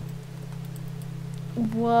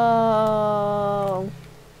 Whoa.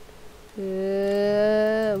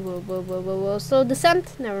 Whoa. Slow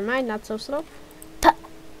descent. Never mind, not so slow. Pa.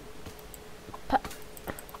 Pa.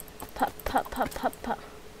 Pa, pa, pa, pa, pa. Pa.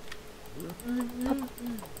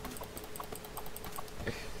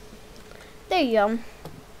 There you go.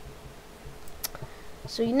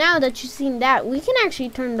 So now that you've seen that, we can actually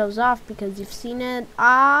turn those off because you've seen it.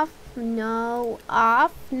 Off. No.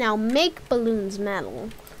 Off. Now make balloons metal.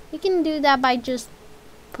 You can do that by just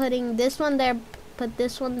putting this one there, put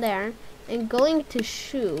this one there, and going to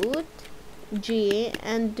shoot G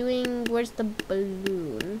and doing, where's the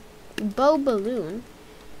balloon? Bow balloon.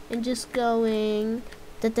 And just going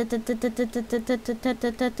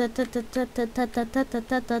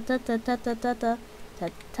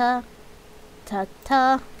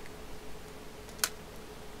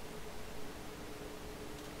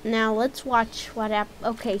Now let's watch what happens.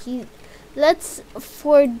 Okay, let's,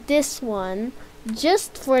 for this one,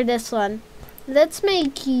 just for this one, let's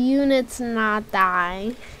make units not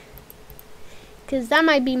die, because that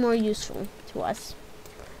might be more useful to us.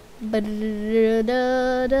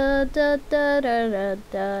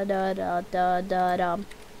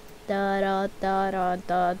 Da da da da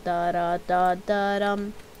da da da da da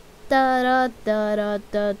dum. Da da da da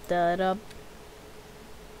da da da.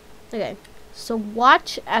 Okay, so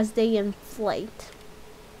watch as they inflate.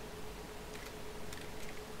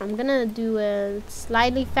 I'm gonna do it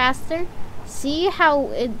slightly faster. See how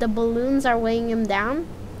the balloons are weighing him down?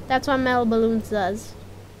 That's what metal balloons does.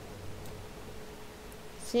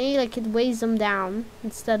 See, like it weighs them down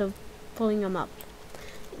instead of pulling them up.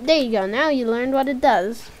 There you go, now you learned what it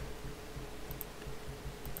does.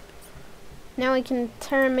 Now we can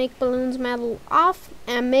make balloons metal off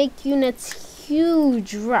and make units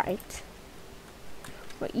huge, right?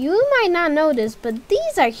 But you might not notice, but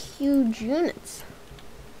these are huge units.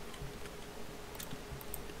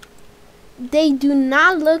 They do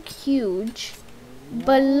not look huge,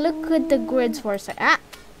 but look at the grids for a second. Ah,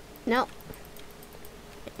 no.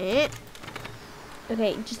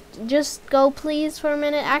 Okay, just go please for a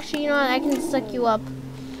minute. Actually, you know what? I can suck you up.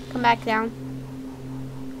 Come back down.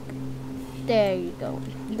 There you go.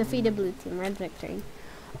 Defeated blue team. Red victory.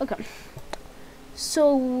 Okay.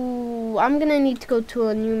 So, I'm gonna need to go to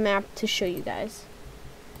a new map to show you guys.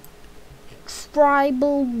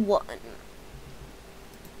 Tribal 1.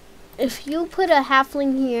 If you put a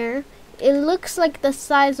halfling here, it looks like the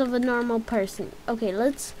size of a normal person. Okay,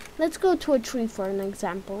 let's go to a tree for an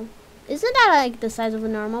example. Isn't that like the size of a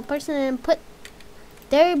normal person? And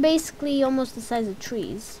they're basically almost the size of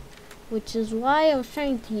trees, which is why I was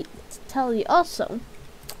trying to tell you also.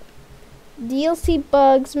 DLC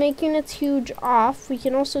bugs make units huge off. We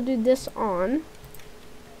can also do this on.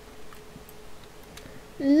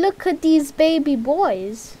 Look at these baby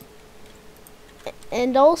boys.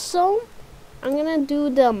 And also, I'm gonna do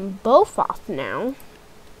them both off now.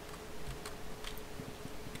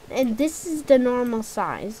 And this is the normal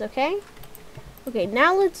size, okay? Okay,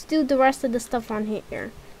 now let's do the rest of the stuff on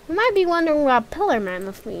here. You might be wondering what Pillar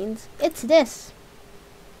Mammoth means. It's this.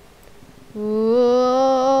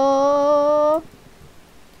 Whoa.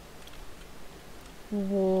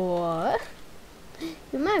 What?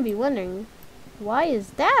 You might be wondering, why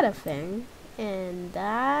is that a thing? And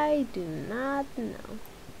I do not know.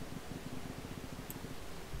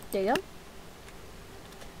 There you go.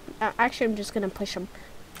 Actually, I'm just gonna push them.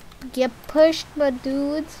 Get pushed, my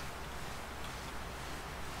dudes.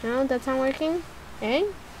 No, that's not working. Eh?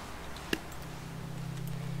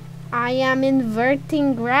 I am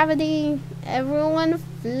inverting gravity. Everyone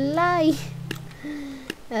fly.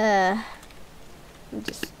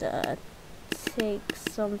 Just take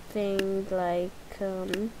something like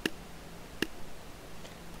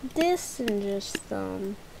this and just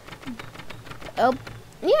oh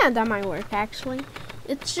yeah, that might work actually.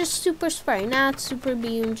 It's just super spray, not super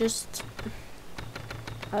beam, just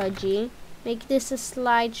G. Make this a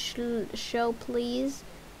slide show, please.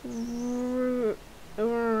 There's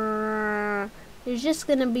just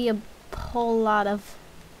gonna be a whole lot of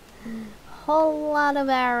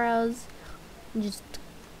arrows just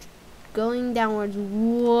going downwards.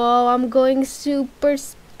 Whoa, I'm going super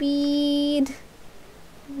speed.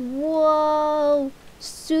 Whoa,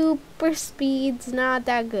 super speed's not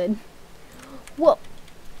that good. Whoa,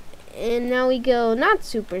 and now we go not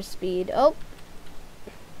super speed. Oh,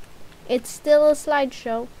 it's still a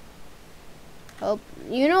slideshow. Oh,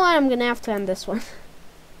 you know what? I'm gonna have to end this one.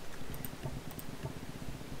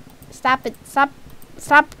 Stop it! Stop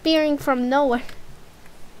appearing from nowhere.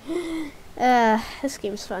 This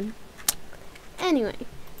game's fun. Anyway,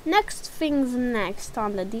 next things next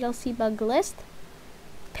on the DLC bug list.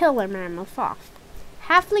 Pillar Mammoth off.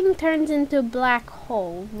 Halfling turns into a black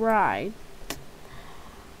hole. Right.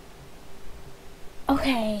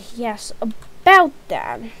 Okay, yes, about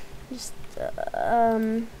that. Just,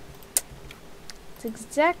 it's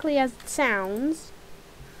exactly as it sounds.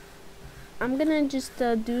 I'm gonna just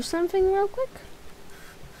do something real quick.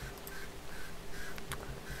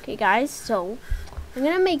 Okay, guys, so I'm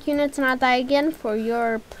gonna make units not die again for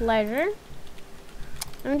your pleasure.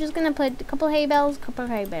 I'm just gonna put a couple hay bales,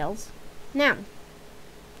 Now,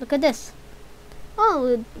 look at this.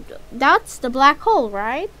 Oh, that's the black hole,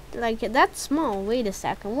 right? Like, that's small. Wait a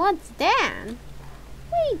second. What's that?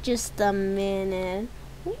 Wait just a minute.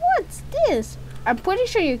 What's this? I'm pretty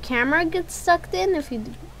sure your camera gets sucked in if you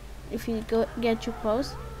get too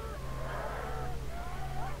close.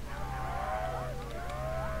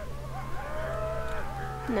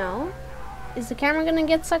 No. Is the camera gonna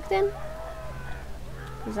get sucked in?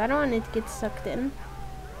 Because I don't want it to get sucked in.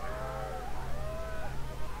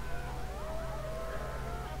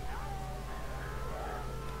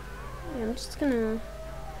 Yeah, I'm just gonna...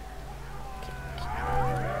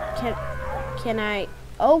 Can I...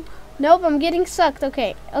 Oh, nope, I'm getting sucked.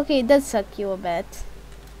 Okay, it does suck you a bit.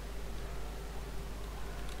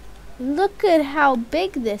 Look at how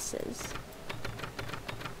big this is.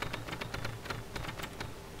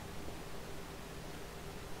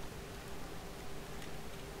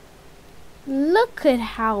 Look at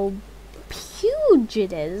how huge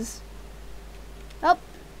it is. Oh,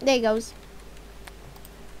 there it goes.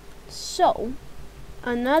 So,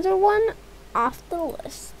 another one off the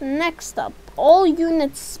list. Next up, all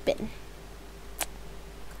units spin.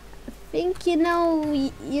 I think you know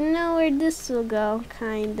where this will go,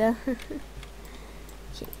 kinda.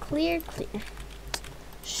 Okay, clear.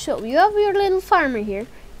 So you have your little farmer here.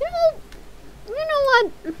 You know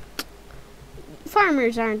what?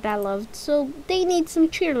 Farmers aren't that loved, so they need some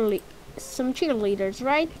cheerleaders,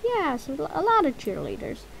 right? Yeah, a lot of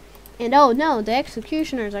cheerleaders. And oh no, the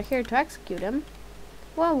executioners are here to execute him.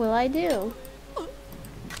 What will I do?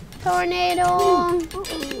 Tornado!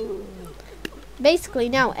 Basically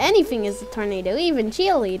now anything is a tornado, even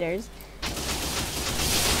cheerleaders.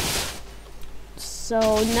 So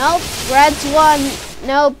nope, Reds won.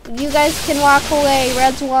 Nope, you guys can walk away.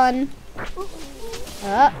 Reds won.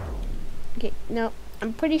 Okay, no,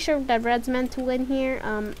 I'm pretty sure that Red's meant to win here.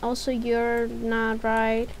 Also you're not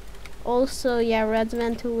right. Also, yeah, Red's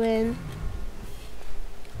meant to win.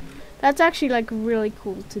 That's actually like really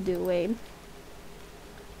cool to do, wait.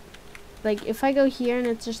 Like if I go here and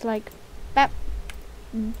it's just like bap,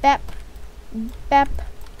 bap, bap,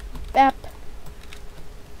 bap,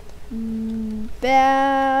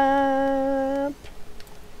 bap.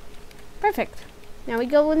 Perfect. Now we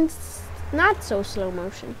go in not so slow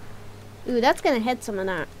motion. Ooh, that's gonna hit some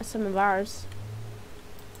of ours.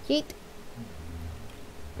 Yeet.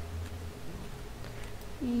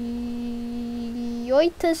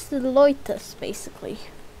 Yoitus loitus, basically.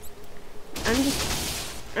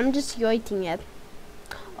 I'm just yoiting it.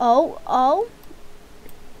 Oh.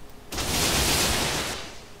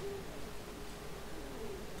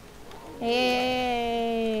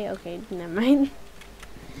 Hey, okay, never mind.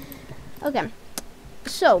 Okay,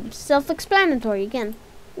 so self-explanatory again.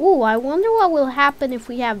 Ooh, I wonder what will happen if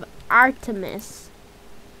we have Artemis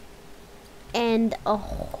and a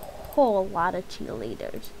whole lot of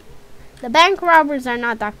cheerleaders. The bank robbers are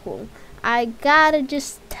not that cool. I gotta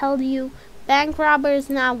just tell you, bank robbers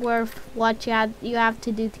not worth what you have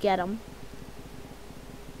to do to get them.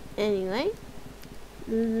 Anyway,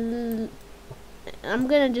 I'm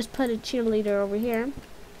gonna just put a cheerleader over here.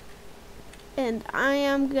 And I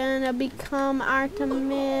am gonna become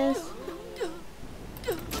Artemis.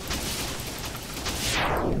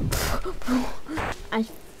 I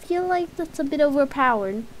feel like that's a bit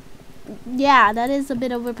overpowered. Yeah, that is a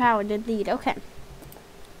bit overpowered indeed. Okay.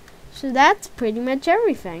 So that's pretty much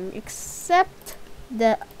everything. Except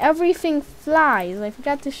the everything flies. I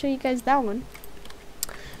forgot to show you guys that one.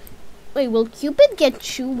 Wait, will Cupid get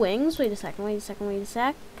 2 wings? Wait a sec.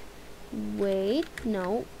 Wait,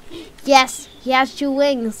 no. Yes, he has 2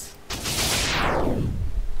 wings.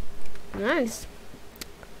 Nice.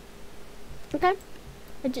 Okay.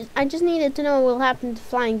 I just needed to know what will happen to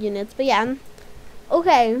flying units, but yeah.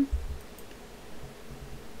 Okay.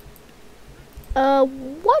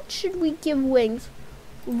 What should we give wings?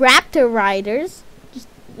 Raptor riders.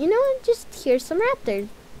 Just here's some raptors.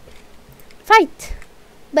 Fight!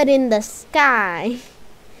 But in the sky.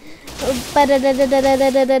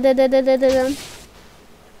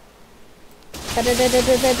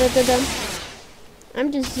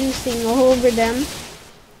 I'm just Zeusing over them.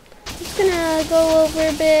 Just gonna go over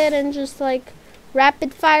a bit and just like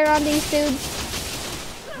rapid fire on these dudes.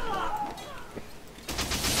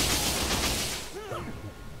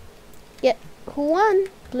 Yeah, who won?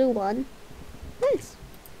 Blue won. Nice.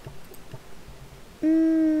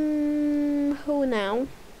 Who now?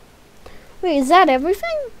 Wait, is that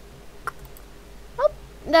everything? Oh,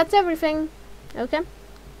 that's everything. Okay.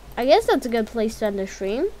 I guess that's a good place to end the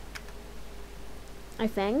stream. I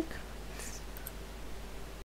think.